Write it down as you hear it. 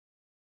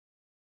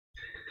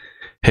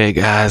Hey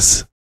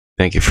guys,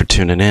 thank you for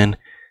tuning in.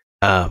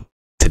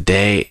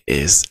 Today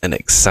is an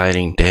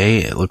exciting day.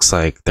 It looks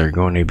like they're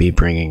going to be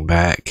bringing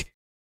back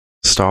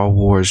Star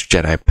Wars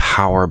Jedi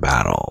Power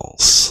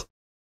Battles.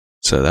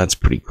 So that's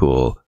pretty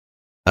cool.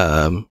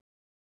 As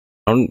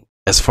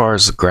far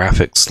as the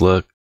graphics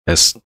look,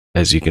 as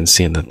you can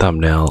see in the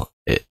thumbnail,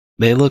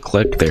 they look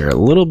like they're a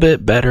little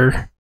bit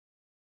better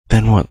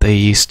than what they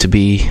used to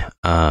be.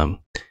 I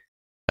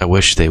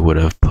wish they would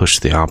have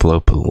pushed the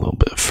envelope a little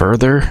bit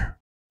further.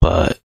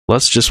 But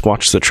let's just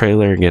watch the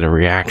trailer and get a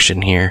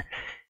reaction here,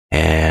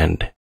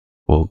 and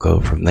we'll go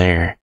from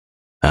there.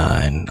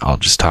 And I'll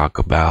just talk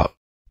about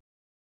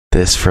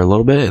this for a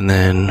little bit, and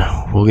then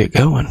we'll get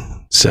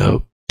going.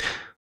 So,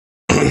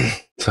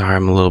 sorry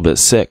I'm a little bit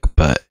sick,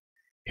 but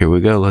here we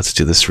go. Let's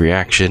do this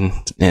reaction.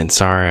 And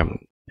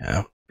sorry,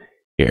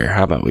 here.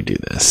 How about we do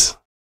this?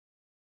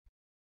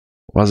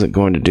 Wasn't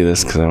going to do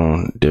this because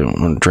I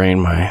didn't want to drain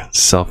my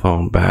cell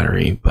phone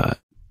battery, but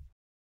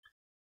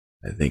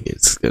I think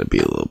it's going to be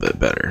a little bit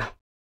better.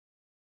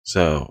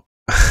 So,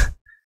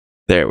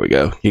 there we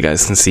go. You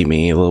guys can see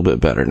me a little bit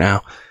better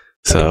now.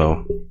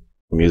 So,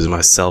 I'm using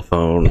my cell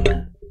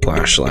phone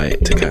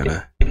flashlight to kind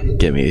of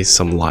give me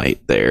some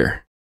light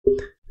there.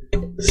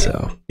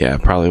 So, yeah, I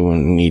probably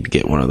wouldn't need to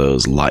get one of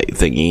those light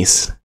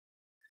thingies.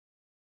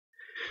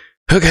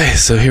 Okay,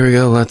 so here we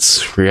go.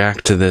 Let's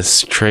react to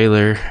this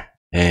trailer,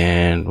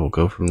 and we'll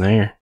go from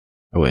there.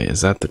 Oh, wait,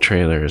 is that the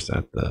trailer? Is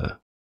that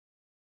the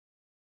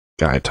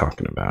guy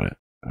talking about it?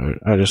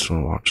 I just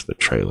want to watch the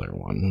trailer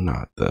one,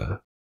 not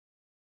the...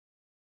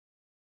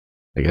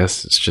 I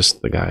guess it's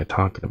just the guy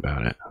talking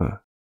about it, huh?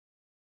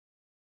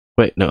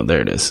 Wait, no, there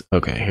it is.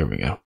 Okay, here we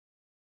go.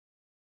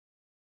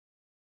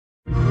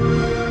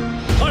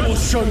 I will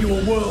show you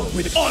a world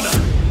with honor.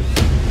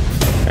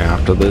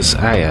 After this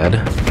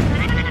ad...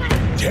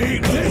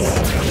 Take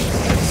this.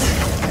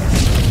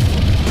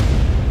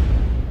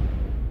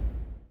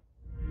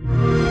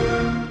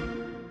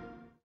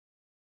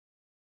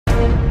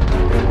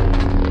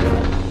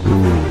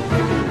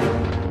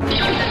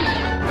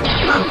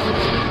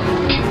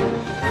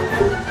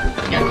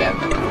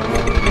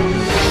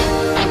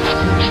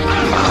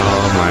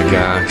 Oh my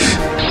gosh.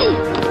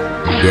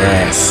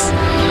 Yes.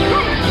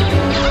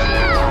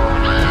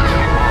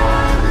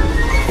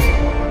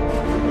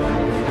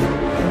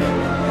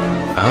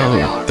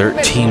 Oh,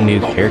 13 new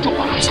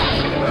characters.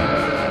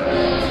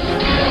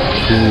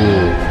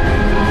 Cool.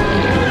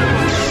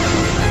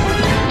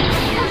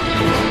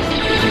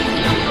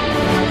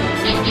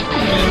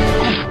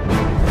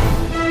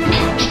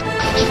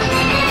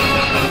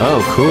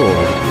 Oh, cool.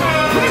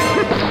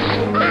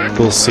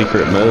 Full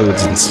secret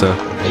modes and stuff.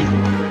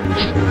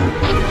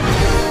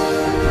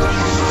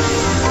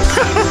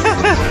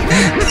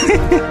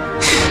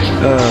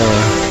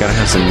 Gotta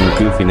have some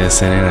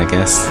goofiness in it, I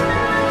guess.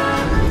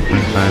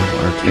 25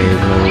 arcade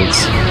modes.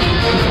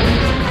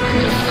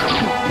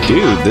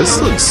 Dude, this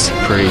looks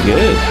pretty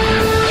good.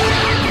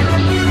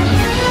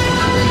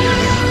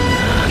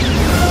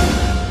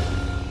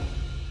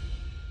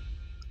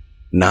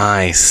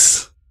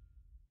 Nice.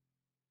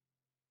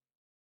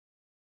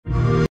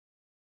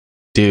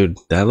 Dude,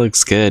 that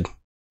looks good.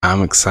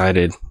 I'm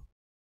excited.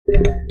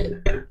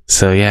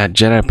 So yeah,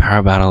 Jedi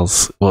Power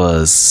Battles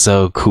was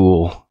so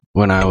cool.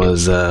 When I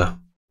was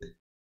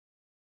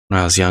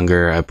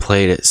younger, I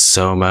played it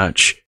so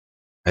much.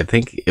 I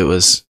think it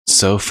was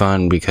so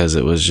fun because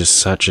it was just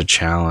such a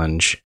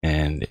challenge,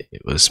 and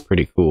it was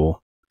pretty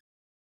cool.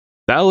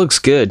 That looks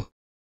good.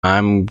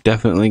 I'm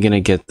definitely gonna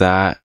get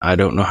that. I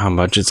don't know how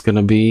much it's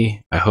gonna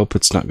be. I hope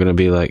it's not gonna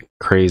be like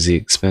crazy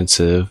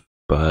expensive,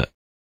 but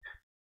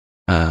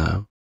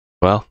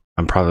well,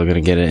 I'm probably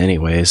gonna get it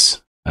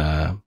anyways.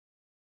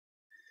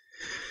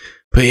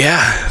 But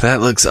yeah, that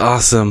looks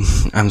awesome.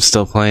 I'm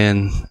still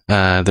playing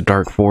the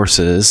Dark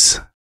Forces,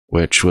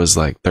 which was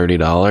like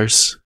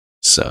 $30.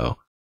 So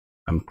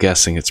I'm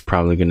guessing it's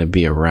probably going to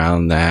be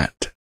around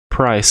that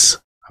price.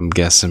 I'm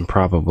guessing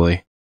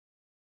probably.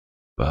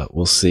 But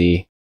we'll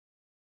see.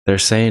 They're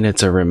saying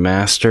it's a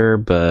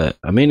remaster, but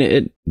I mean,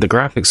 the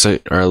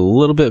graphics are a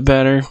little bit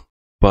better,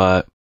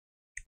 but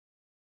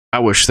I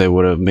wish they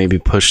would have maybe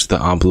pushed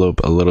the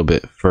envelope a little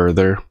bit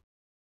further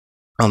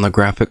on the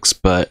graphics,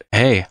 but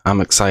hey, I'm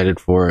excited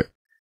for it.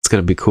 It's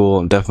gonna be cool.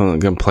 I'm definitely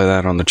gonna play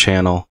that on the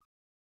channel,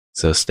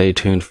 so stay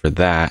tuned for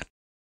that.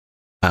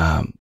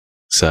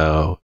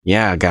 So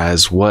yeah,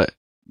 guys,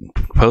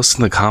 post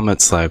in the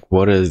comments like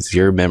what is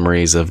your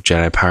memories of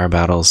Jedi Power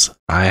Battles.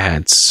 I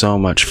had so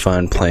much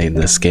fun playing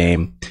this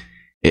game.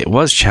 It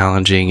was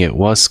challenging, it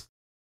was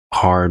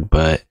hard,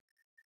 but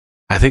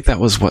I think that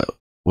was what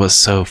was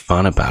so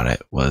fun about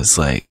it, was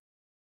like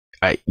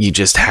you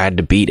just had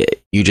to beat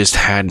it. You just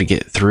had to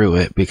get through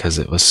it because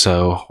it was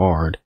so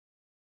hard.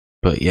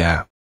 But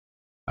yeah,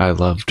 I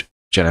loved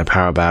Jedi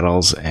Power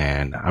Battles,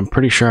 and I'm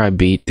pretty sure I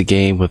beat the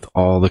game with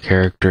all the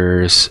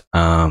characters,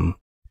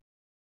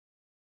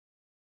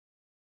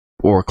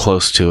 or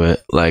close to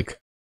it. Like,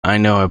 I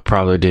know I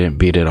probably didn't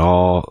beat it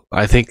all.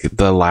 I think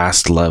the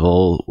last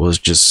level was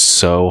just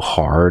so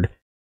hard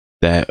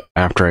that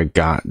after I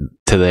got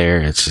to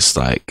there, it's just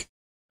like,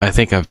 I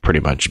think I've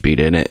pretty much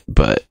beaten it,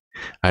 but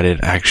I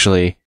didn't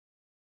actually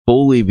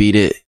fully beat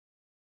it.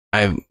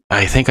 I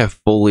think I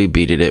fully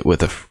beat it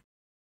with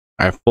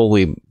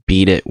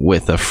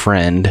a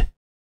friend.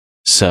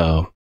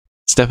 So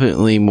it's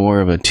definitely more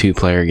of a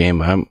 2-player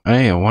game.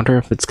 I wonder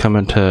if it's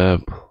coming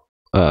to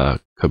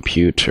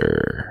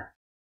computer.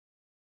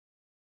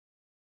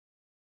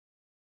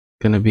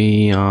 Gonna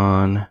be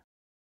on.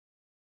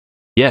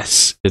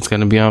 Yes, it's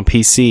gonna be on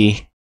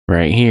PC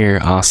right here.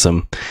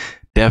 Awesome.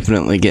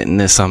 Definitely getting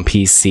this on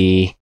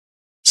PC.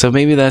 So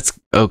maybe that's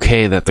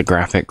okay that the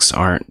graphics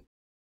aren't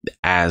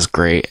as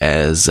great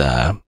as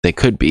they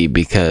could be,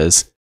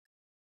 because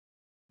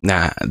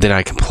then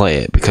I can play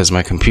it, because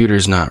my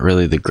computer's not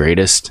really the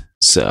greatest.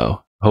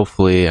 So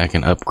hopefully I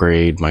can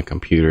upgrade my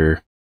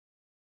computer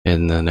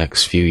in the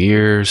next few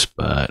years,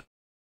 but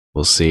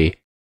we'll see.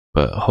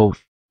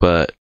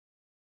 But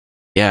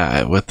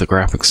yeah, with the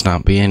graphics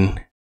not being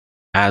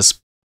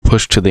as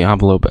pushed to the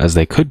envelope as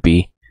they could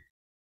be,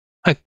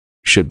 I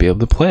should be able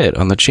to play it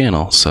on the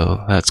channel,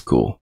 so that's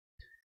cool.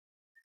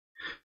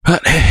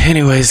 But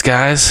anyways,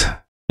 guys,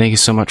 thank you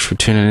so much for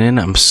tuning in.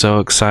 I'm so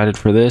excited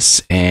for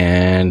this,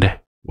 and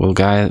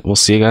we'll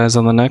see you guys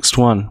on the next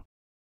one.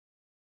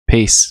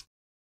 Peace.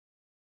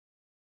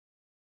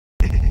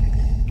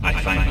 I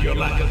find your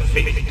lack of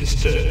faith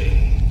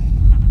disturbing.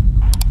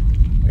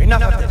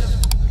 Enough of this.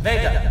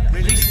 Vader,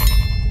 release